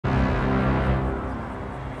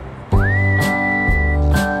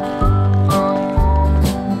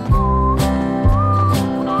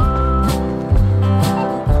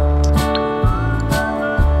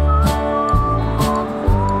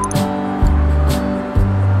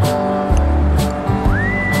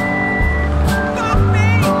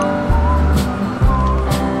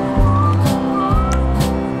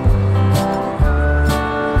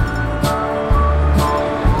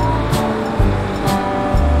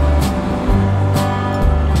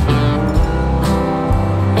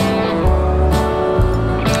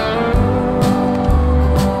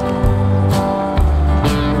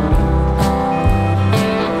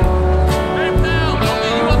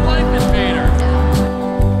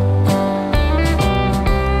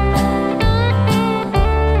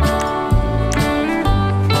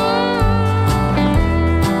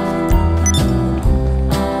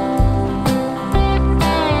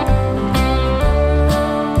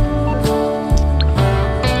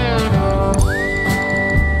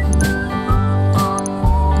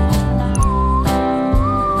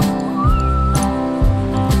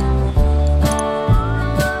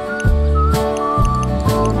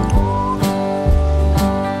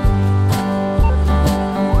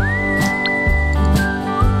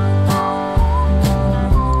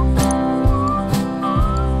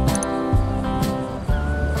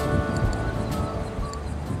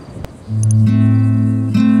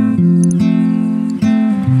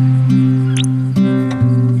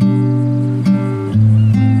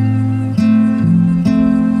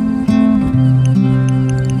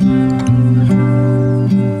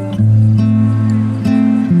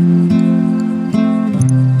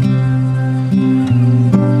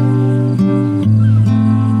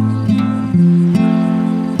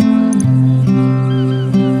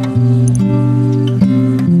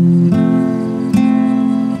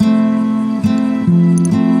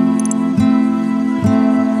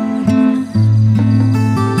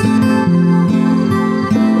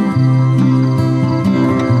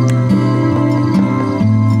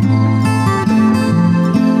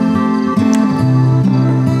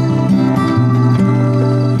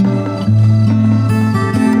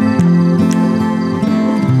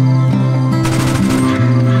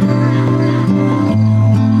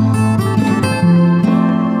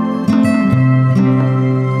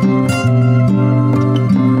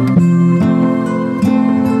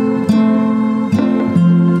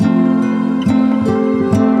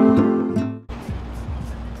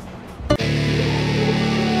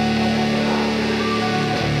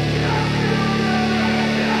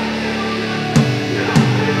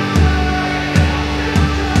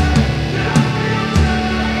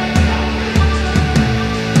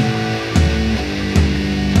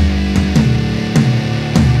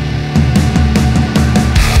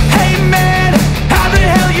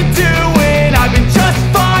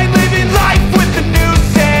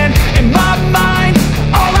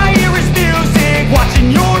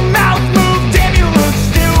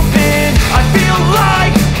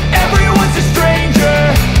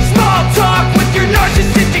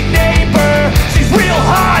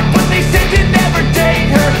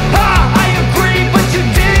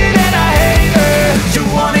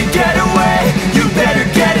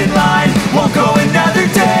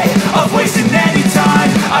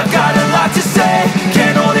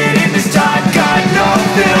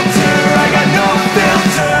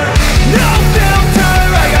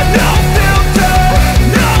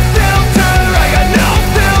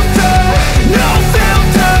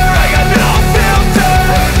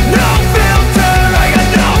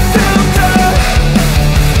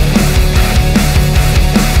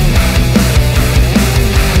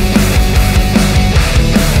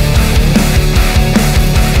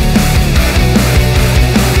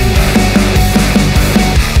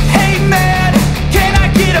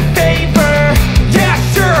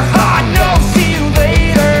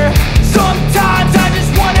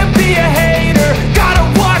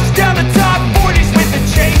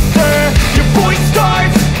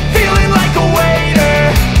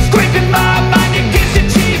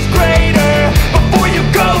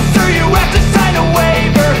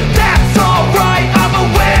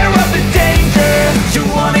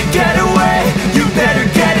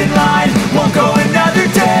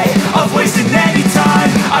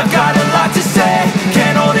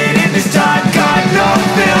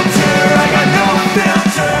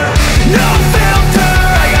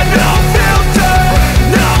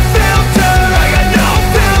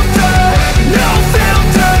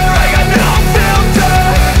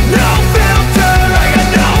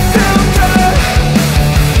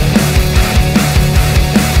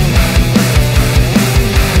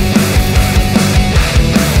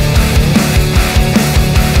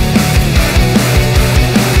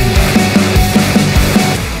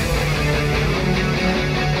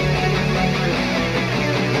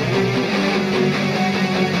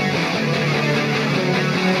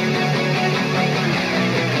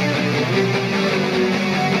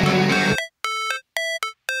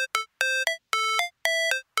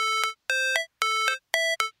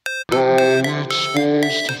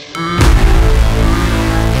supposed to feel?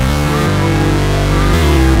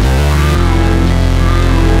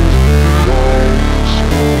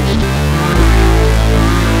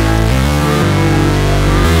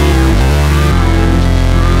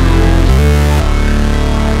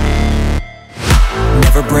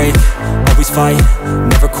 Never break, always fight,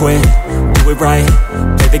 never quit, do it right,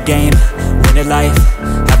 play the game, win it life,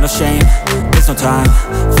 have no shame, there's no time,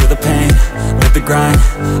 feel the pain, live the grind,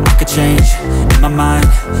 I could change, in my mind,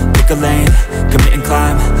 pick a lane, commit and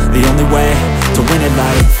climb, the only way to win it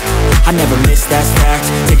life. I never miss, that's fact,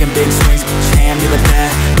 taking big swings, hand me the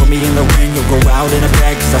bat, put me in the ring, you'll go out in a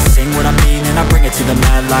bag, cause I sing what I mean and I bring it to the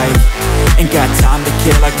mad light. Ain't got time to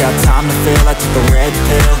kill, I got time to feel, I took the red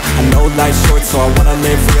pill, I know life's short so I wanna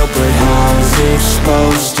live real, but how's it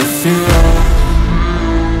supposed to feel?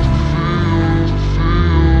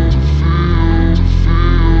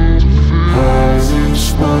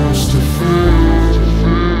 Supposed to feel.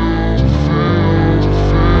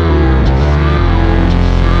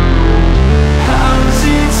 How's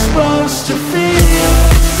it supposed to feel?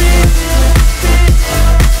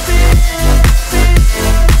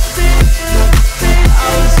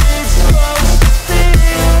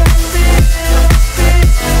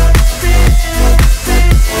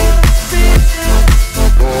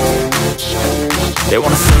 They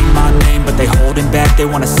wanna say my name, but they holding back. They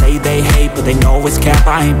wanna say they hate, but they know it's cap.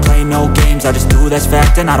 I ain't play no games, I just do, that's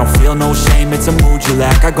fact. And I don't feel no shame, it's a mood you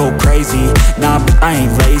lack. I go crazy, nah, but I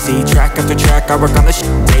ain't lazy. Track after track, I work on this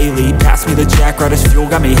shit daily. Pass me the jack, right as fuel,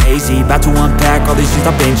 got me hazy. About to unpack all these things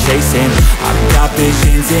I've been chasing. I've got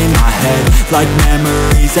visions in my head, like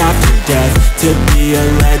memories after death. To be a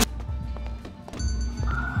legend.